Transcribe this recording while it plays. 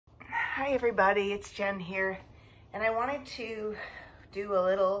Hi everybody, it's Jen here, and I wanted to do a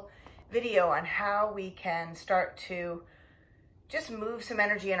little video on how we can start to just move some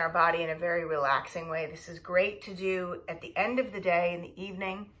energy in our body in a very relaxing way. This is great to do at the end of the day, in the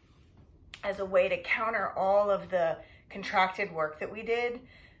evening, as a way to counter all of the contracted work that we did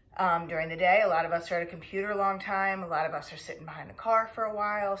during the day. A lot of us are at a computer a long time. A lot of us are sitting behind the car for a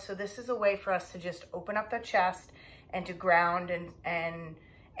while. So this is a way for us to just open up the chest and to ground and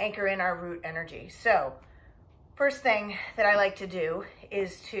anchor in our root energy. So first thing that I like to do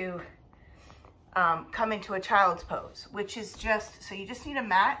is to come into a child's pose, which is just, so you just need a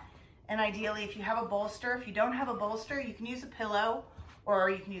mat, and ideally if you have a bolster. If you don't have a bolster, you can use a pillow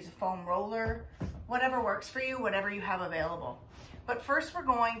or you can use a foam roller, whatever works for you, whatever you have available. But first we're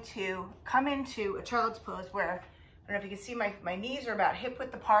going to come into a child's pose where, I don't know if you can see, my knees are about hip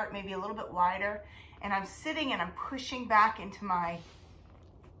width apart, maybe a little bit wider, and I'm sitting and I'm pushing back into my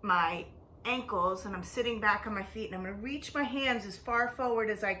ankles, and I'm sitting back on my feet, and I'm going to reach my hands as far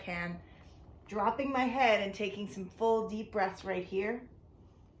forward as I can, dropping my head and taking some full deep breaths right here.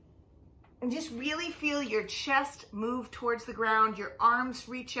 And just really feel your chest move towards the ground, your arms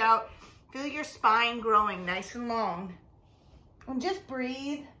reach out, feel your spine growing nice and long, and just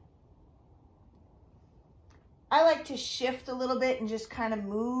breathe. I like to shift a little bit and just kind of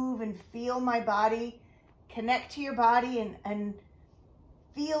move and feel my body, connect to your body, and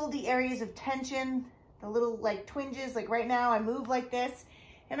feel the areas of tension, the little like twinges. Like right now I move like this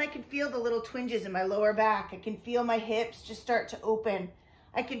and I can feel the little twinges in my lower back. I can feel my hips just start to open.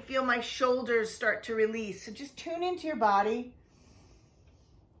 I can feel my shoulders start to release. So just tune into your body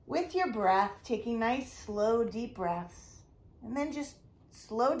with your breath, taking nice, slow, deep breaths, and then just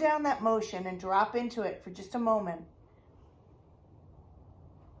slow down that motion and drop into it for just a moment.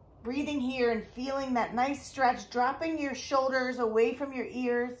 Breathing here and feeling that nice stretch, dropping your shoulders away from your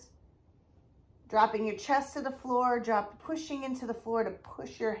ears, dropping your chest to the floor, pushing into the floor to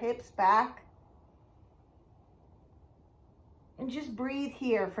push your hips back. And just breathe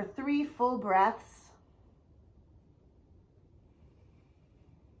here for 3 full breaths.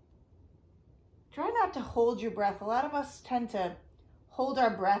 Try not to hold your breath. A lot of us tend to hold our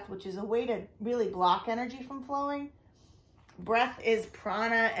breath, which is a way to really block energy from flowing. Breath is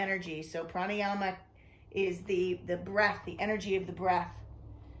prana energy. So pranayama is the breath, the energy of the breath.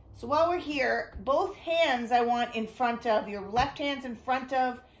 So while we're here, both hands I want in front of, your left hand's in front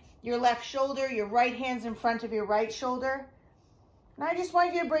of your left shoulder, your right hand's in front of your right shoulder. And I just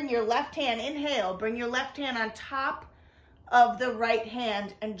want you to bring your left hand, inhale, bring your left hand on top of the right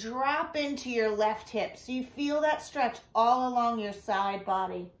hand and drop into your left hip. So you feel that stretch all along your side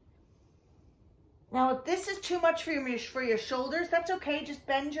body. Now, if this is too much for your shoulders, that's okay. Just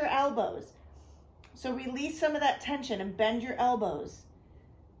bend your elbows. So release some of that tension and bend your elbows.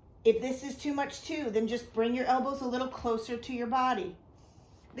 If this is too much too, then just bring your elbows a little closer to your body.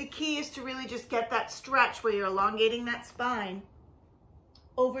 The key is to really just get that stretch where you're elongating that spine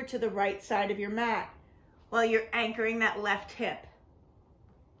over to the right side of your mat while you're anchoring that left hip.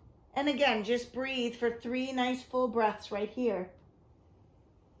 And again, just breathe for 3 nice full breaths right here.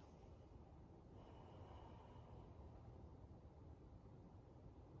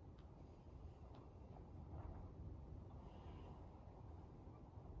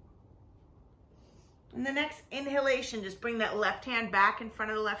 And the next inhalation, just bring that left hand back in front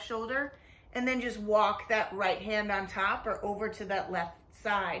of the left shoulder, and then just walk that right hand on top or over to that left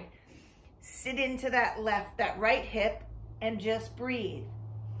side. Sit into that right hip and just breathe.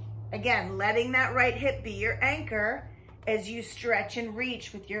 Again, letting that right hip be your anchor as you stretch and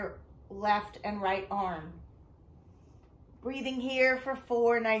reach with your left and right arm. Breathing here for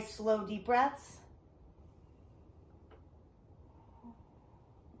 4 nice, slow, deep breaths.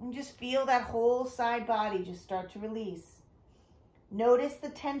 And just feel that whole side body just start to release. Notice the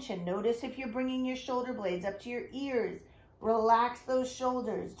tension. Notice if you're bringing your shoulder blades up to your ears. Relax those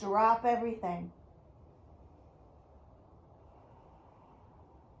shoulders. Drop everything.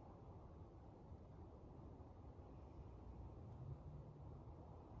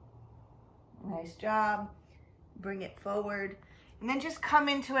 Nice job. Bring it forward. And then just come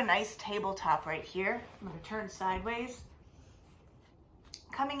into a nice tabletop right here. I'm going to turn sideways.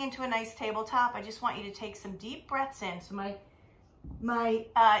 Coming into a nice tabletop, I just want you to take some deep breaths in. So my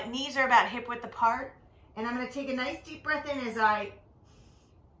knees are about hip width apart, and I'm going to take a nice deep breath in as I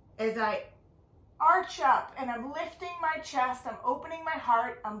arch up, and I'm lifting my chest, I'm opening my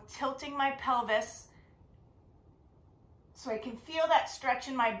heart, I'm tilting my pelvis so I can feel that stretch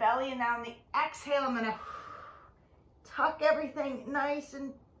in my belly. And now on the exhale, I'm going to tuck everything nice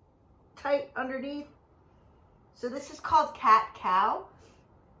and tight underneath. So this is called cat-cow.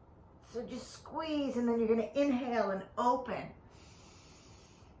 So just squeeze, and then you're going to inhale and open.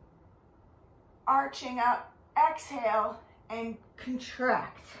 Arching up, exhale, and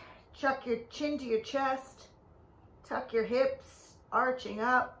contract. Chuck your chin to your chest. Tuck your hips, arching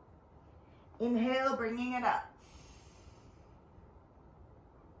up. Inhale, bringing it up.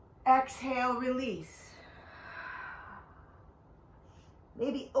 Exhale, release.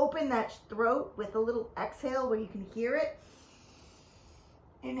 Maybe open that throat with a little exhale where you can hear it.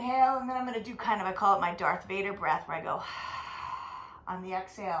 Inhale, and then I'm going to do kind of, I call it my Darth Vader breath, where I go on the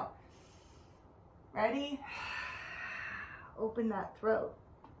exhale. Ready? Open that throat.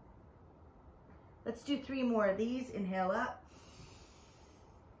 Let's do 3 more of these. Inhale up.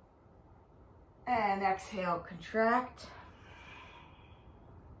 And exhale, contract.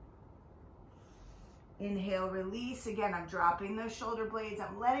 Inhale, release. Again, I'm dropping those shoulder blades.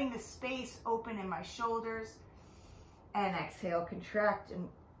 I'm letting the space open in my shoulders. And exhale, contract and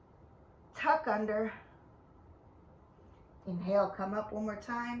tuck under. Inhale, come up one more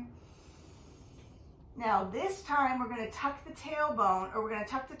time. Now this time we're going to tuck the tailbone, or we're going to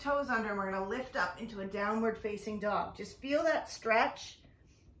tuck the toes under, and we're going to lift up into a downward facing dog. Just feel that stretch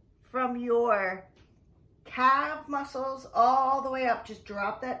from your calf muscles all the way up. Just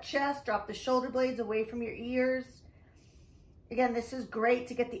drop that chest, drop the shoulder blades away from your ears. Again, this is great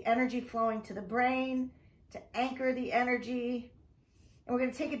to get the energy flowing to the brain, to anchor the energy. And we're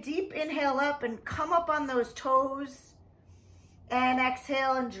going to take a deep inhale up and come up on those toes. And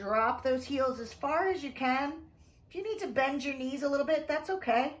exhale and drop those heels as far as you can. If you need to bend your knees a little bit, that's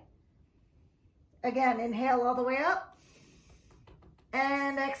okay. Again, inhale all the way up.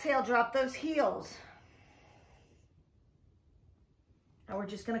 And exhale, drop those heels. Now we're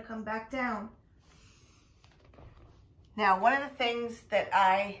just going to come back down. Now, one of the things that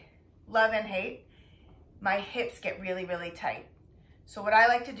I love and hate, my hips get really, really tight. So what I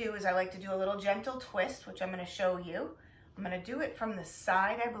like to do is I like to do a little gentle twist, which I'm going to show you. I'm going to do it from the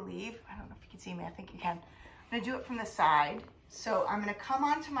side, I believe. I don't know if you can see me. I think you can. I'm going to do it from the side. So I'm going to come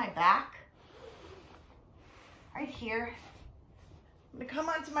onto my back right here. I'm going to come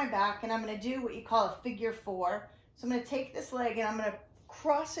onto my back, and I'm going to do what you call a figure 4. So I'm going to take this leg and I'm going to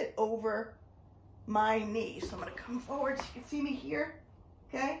cross it over my knee. So I'm going to come forward so you can see me here.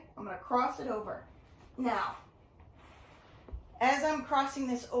 Okay? I'm going to cross it over. Now, as I'm crossing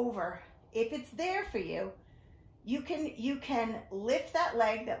this over, if it's there for you, you can lift that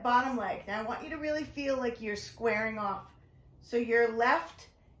leg, that bottom leg. Now I want you to really feel like you're squaring off. So your left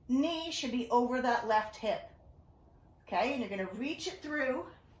knee should be over that left hip. Okay, and you're gonna reach it through,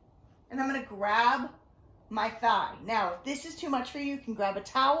 and I'm gonna grab my thigh. Now, if this is too much for you, you can grab a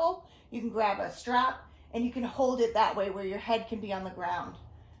towel, you can grab a strap, and you can hold it that way where your head can be on the ground.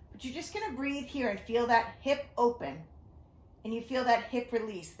 But you're just gonna breathe here and feel that hip open. And you feel that hip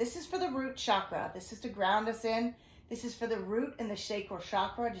release. This is for the root chakra. This is to ground us in. This is for the root and the sacral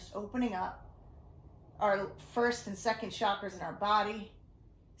chakra, just opening up our first and second chakras in our body.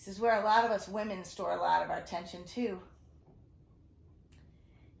 This is where a lot of us women store a lot of our tension too.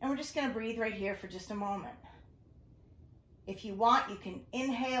 And we're just going to breathe right here for just a moment. If you want, you can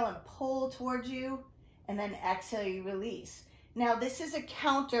inhale and pull towards you, and then exhale, you release. Now this is a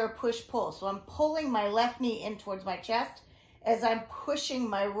counter push-pull. So I'm pulling my left knee in towards my chest as I'm pushing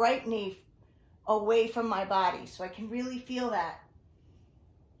my right knee away from my body. So I can really feel that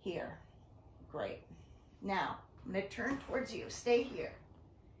here. Great. Now, I'm going to turn towards you. Stay here.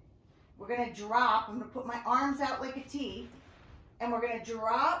 We're going to drop. I'm going to put my arms out like a T, and we're going to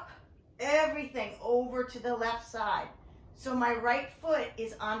drop everything over to the left side. So my right foot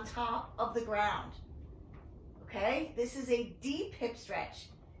is on top of the ground. Okay? This is a deep hip stretch.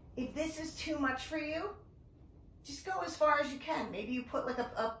 If this is too much for you, just go as far as you can. Maybe you put like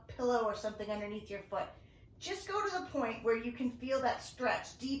a pillow or something underneath your foot. Just go to the point where you can feel that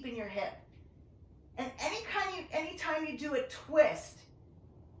stretch deep in your hip. And anytime you do a twist,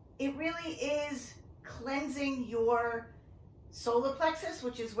 it really is cleansing your solar plexus,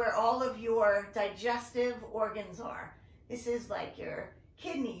 which is where all of your digestive organs are. This is like your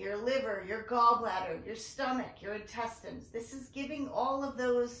kidney, your liver, your gallbladder, your stomach, your intestines. This is giving all of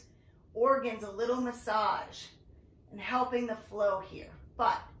those organs a little massage and helping the flow here.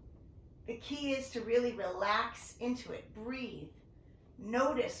 But the key is to really relax into it. Breathe.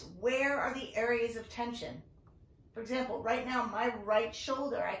 Notice where are the areas of tension. For example, right now, my right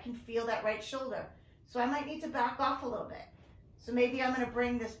shoulder, I can feel that right shoulder. So I might need to back off a little bit. So maybe I'm going to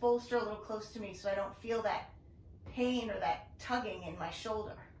bring this bolster a little close to me so I don't feel that pain or that tugging in my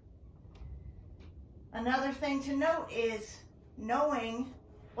shoulder. Another thing to note is knowing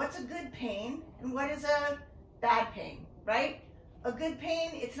what's a good pain and what is a bad pain, right? A good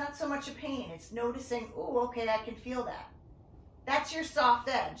pain, it's not so much a pain. It's noticing, oh, okay, I can feel that. That's your soft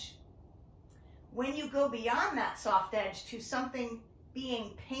edge. When you go beyond that soft edge to something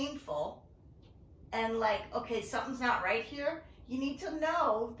being painful and like, okay, something's not right here, you need to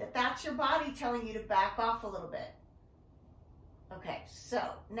know that that's your body telling you to back off a little bit. Okay,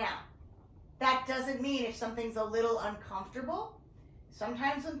 so now, that doesn't mean if something's a little uncomfortable.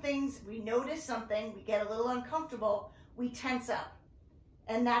 Sometimes when we notice something, we get a little uncomfortable, we tense up.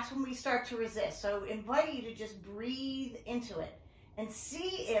 And that's when we start to resist. So I invite you to just breathe into it and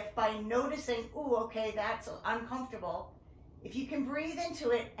see if by noticing, ooh, okay, that's uncomfortable, if you can breathe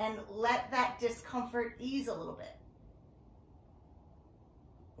into it and let that discomfort ease a little bit.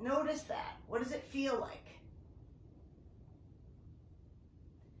 Notice that. What does it feel like?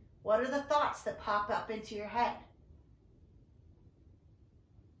 What are the thoughts that pop up into your head?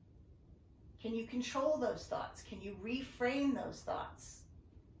 Can you control those thoughts? Can you reframe those thoughts?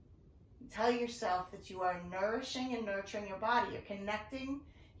 Tell yourself that you are nourishing and nurturing your body. You're connecting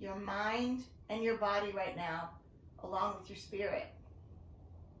your mind and your body right now, along with your spirit.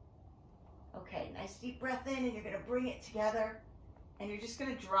 Okay, nice deep breath in, and you're going to bring it together, and you're just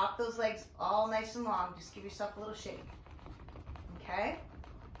going to drop those legs all nice and long. Just give yourself a little shake. Okay?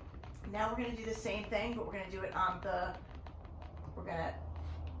 Now we're going to do the same thing, but we're going to do it on we're going to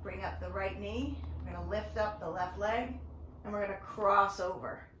bring up the right knee, we're going to lift up the left leg, and we're going to cross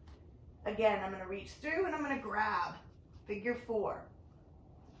over. Again, I'm going to reach through and I'm going to grab. Figure 4.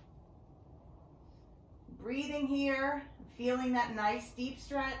 Breathing here, feeling that nice deep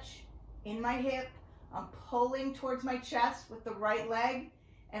stretch in my hip. I'm pulling towards my chest with the right leg,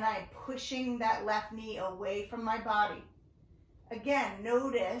 and I'm pushing that left knee away from my body. Again,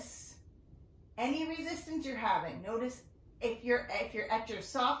 notice any resistance you're having. Notice if you're at your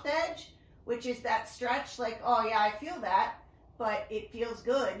soft edge, which is that stretch, like, oh yeah, I feel that, but it feels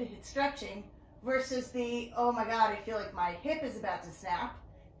good, it's stretching, versus the, oh my God, I feel like my hip is about to snap.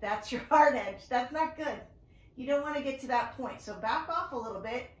 That's your hard edge. That's not good. You don't want to get to that point. So back off a little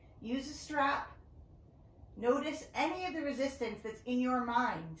bit, use a strap. Notice any of the resistance that's in your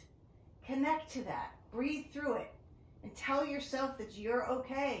mind. Connect to that. Breathe through it. And tell yourself that you're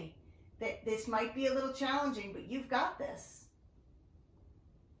okay. That this might be a little challenging, but you've got this.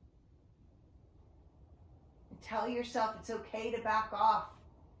 Tell yourself it's okay to back off.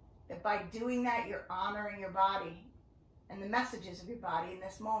 That by doing that, you're honoring your body and the messages of your body in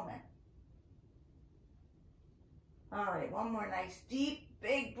this moment. All right, one more nice, deep,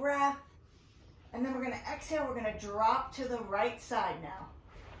 big breath. And then we're going to exhale. We're going to drop to the right side now.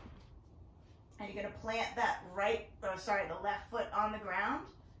 And you're going to plant that the left foot on the ground.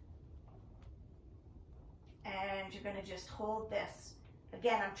 And you're going to just hold this.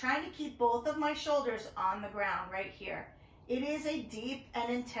 Again, I'm trying to keep both of my shoulders on the ground right here. It is a deep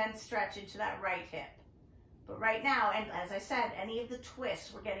and intense stretch into that right hip. But right now, and as I said, any of the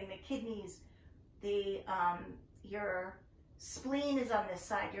twists, we're getting the kidneys, your spleen is on this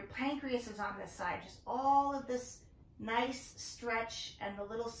side, your pancreas is on this side. Just all of this nice stretch and the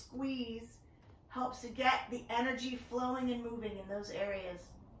little squeeze helps to get the energy flowing and moving in those areas.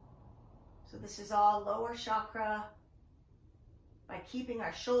 So this is all lower chakra. By keeping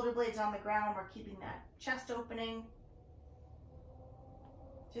our shoulder blades on the ground, we're keeping that chest opening.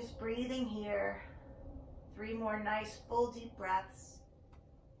 Just breathing here. 3 more nice, full, deep breaths.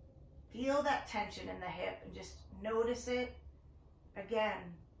 Feel that tension in the hip and just notice it. Again,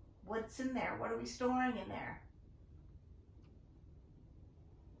 what's in there? What are we storing in there?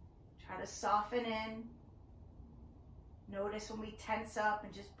 Try to soften in. Notice when we tense up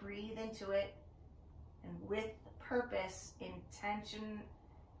and just breathe into it. And with purpose,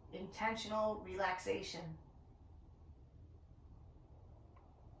 intentional relaxation.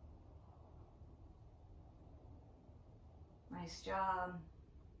 Nice job.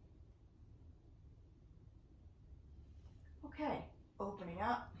 Okay, opening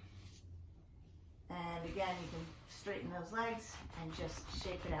up. And again, you can straighten those legs and just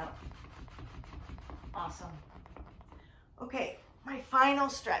shake it out. Awesome. Okay, my final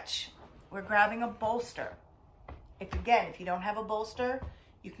stretch. We're grabbing a bolster. If you don't have a bolster,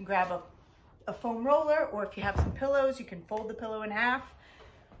 you can grab a foam roller, or if you have some pillows, you can fold the pillow in half.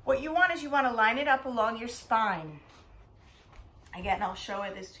 What you want is you want to line it up along your spine. Again, I'll show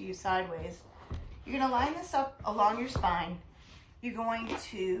this to you sideways. You're going to line this up along your spine. You're going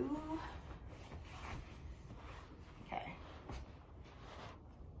to,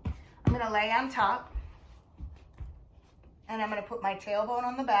 I'm going to lay on top, and I'm going to put my tailbone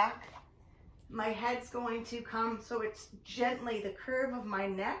on the back. My head's going to come, so it's gently, the curve of my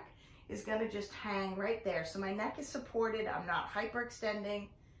neck is gonna just hang right there. So my neck is supported, I'm not hyperextending.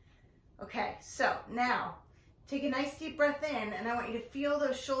 Okay, so now take a nice deep breath in, and I want you to feel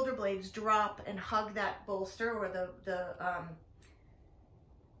those shoulder blades drop and hug that bolster or the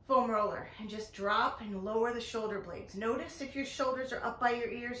foam roller, and just drop and lower the shoulder blades. Notice if your shoulders are up by your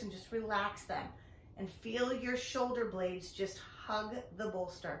ears, and just relax them and feel your shoulder blades just hug the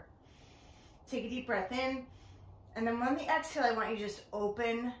bolster. Take a deep breath in, and then on the exhale, I want you to just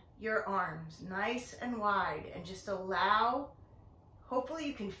open your arms nice and wide and just allow, hopefully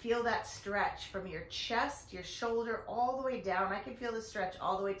you can feel that stretch from your chest, your shoulder, all the way down. I can feel the stretch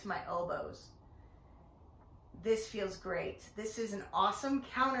all the way to my elbows. This feels great. This is an awesome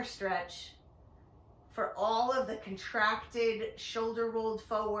counter stretch for all of the contracted, shoulder rolled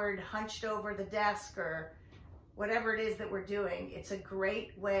forward, hunched over the desk, or whatever it is that we're doing. It's a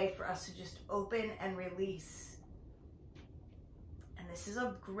great way for us to just open and release. And this is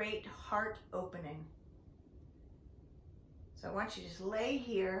a great heart opening. So I want you to just lay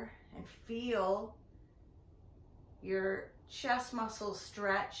here and feel your chest muscles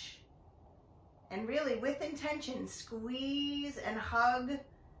stretch. And really, with intention, squeeze and hug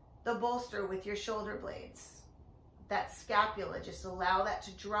the bolster with your shoulder blades. That scapula, just allow that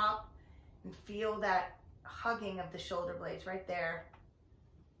to drop and feel that hugging of the shoulder blades right there.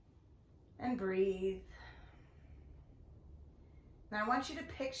 And breathe. Now I want you to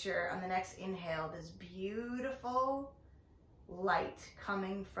picture on the next inhale this beautiful light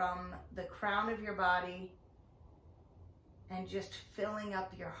coming from the crown of your body and just filling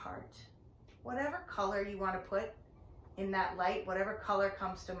up your heart. Whatever color you want to put in that light, whatever color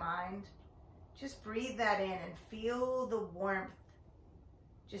comes to mind, just breathe that in and feel the warmth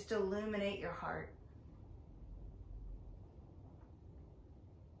just illuminate your heart.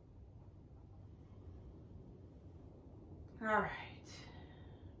 All right,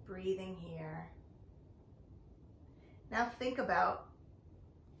 breathing here. Now think about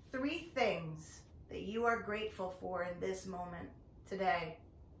 3 things that you are grateful for in this moment today.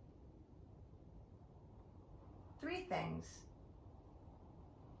 3 things.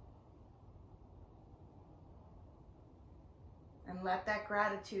 And let that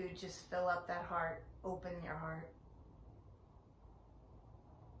gratitude just fill up that heart, open your heart.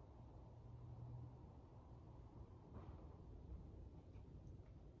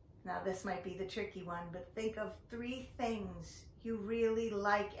 Now this might be the tricky one, but think of 3 things you really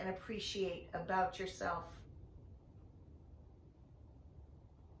like and appreciate about yourself.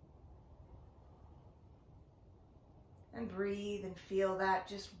 And breathe and feel that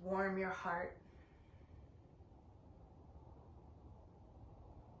just warm your heart.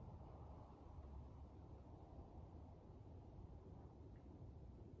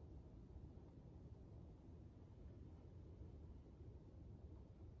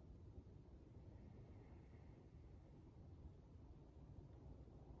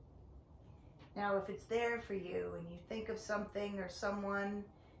 Now, if it's there for you and you think of something or someone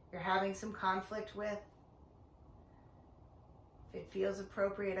you're having some conflict with, if it feels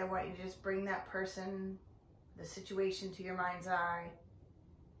appropriate, I want you to just bring that person, the situation to your mind's eye.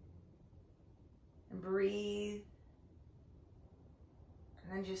 And breathe.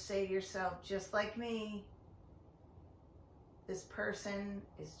 And then just say to yourself, just like me, this person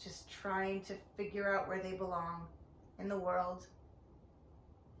is just trying to figure out where they belong in the world.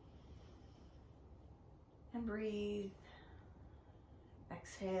 And breathe.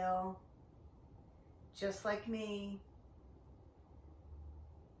 Exhale. Just like me,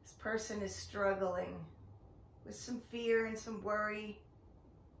 this person is struggling with some fear and some worry.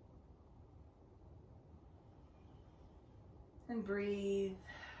 And breathe.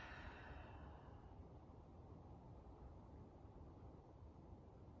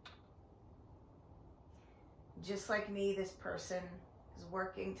 Just like me, this person is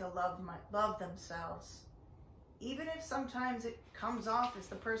working to love themselves. Even if sometimes it comes off as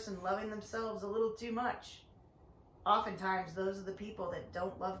the person loving themselves a little too much. Oftentimes, those are the people that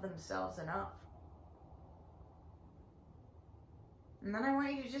don't love themselves enough. And then I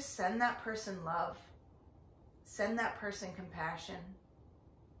want you to just send that person love. Send that person compassion.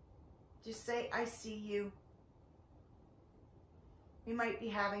 Just say, I see you. We might be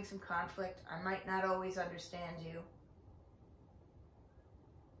having some conflict. I might not always understand you.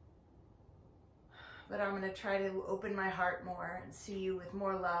 But I'm going to try to open my heart more and see you with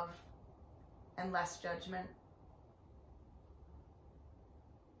more love and less judgment.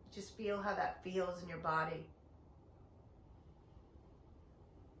 Just feel how that feels in your body.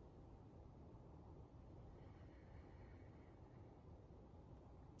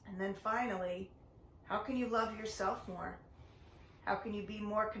 And then finally, how can you love yourself more? How can you be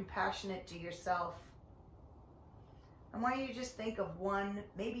more compassionate to yourself? I want you to just think of one,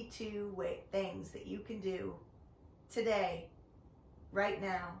 maybe two things that you can do today, right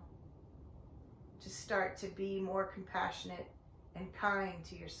now, to start to be more compassionate and kind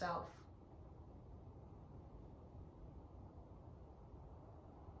to yourself.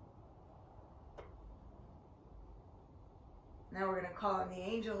 Now we're going to call on the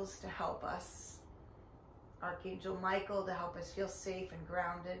angels to help us. Archangel Michael to help us feel safe and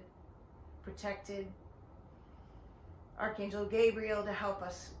grounded, protected. Archangel Gabriel to help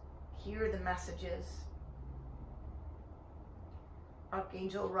us hear the messages.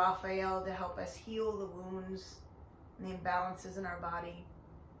 Archangel Raphael to help us heal the wounds and the imbalances in our body.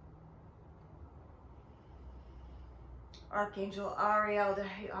 Archangel Ariel to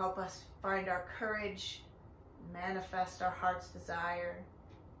help us find our courage, manifest our heart's desire.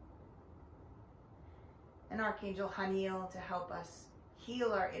 And Archangel Haniel to help us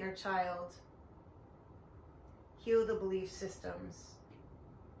heal our inner child, heal the belief systems,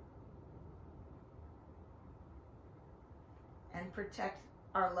 and protect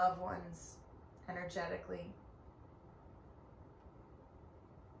our loved ones energetically.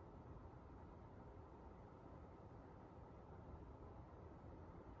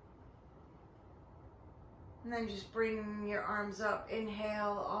 And then just bring your arms up,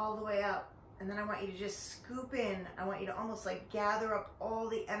 inhale all the way up. And then I want you to just scoop in. I want you to almost like gather up all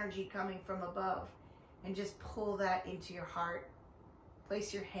the energy coming from above and just pull that into your heart.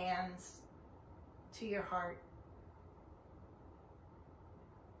 Place your hands to your heart.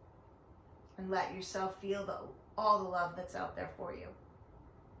 And let yourself feel all the love that's out there for you.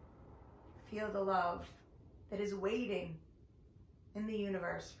 Feel the love that is waiting in the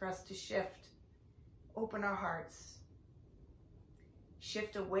universe for us to shift, open our hearts,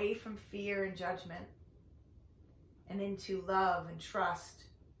 shift away from fear and judgment and into love and trust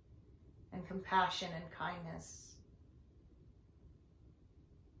and compassion and kindness.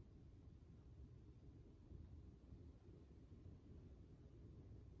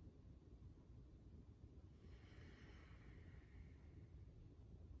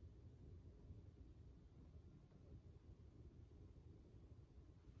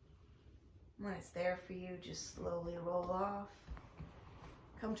 When it's there for you, just slowly roll off.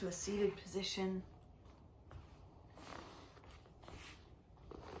 Come to a seated position.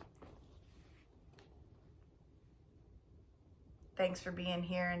 Thanks for being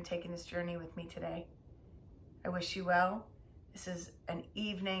here and taking this journey with me today. I wish you well. This is an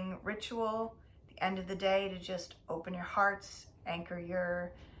evening ritual, the end of the day, to just open your hearts, anchor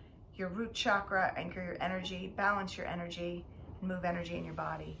your root chakra, anchor your energy, balance your energy, and move energy in your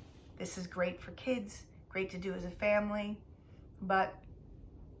body. This is great for kids, great to do as a family, but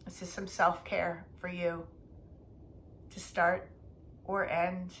this is some self-care for you to start or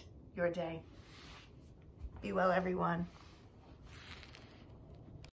end your day. Be well, everyone.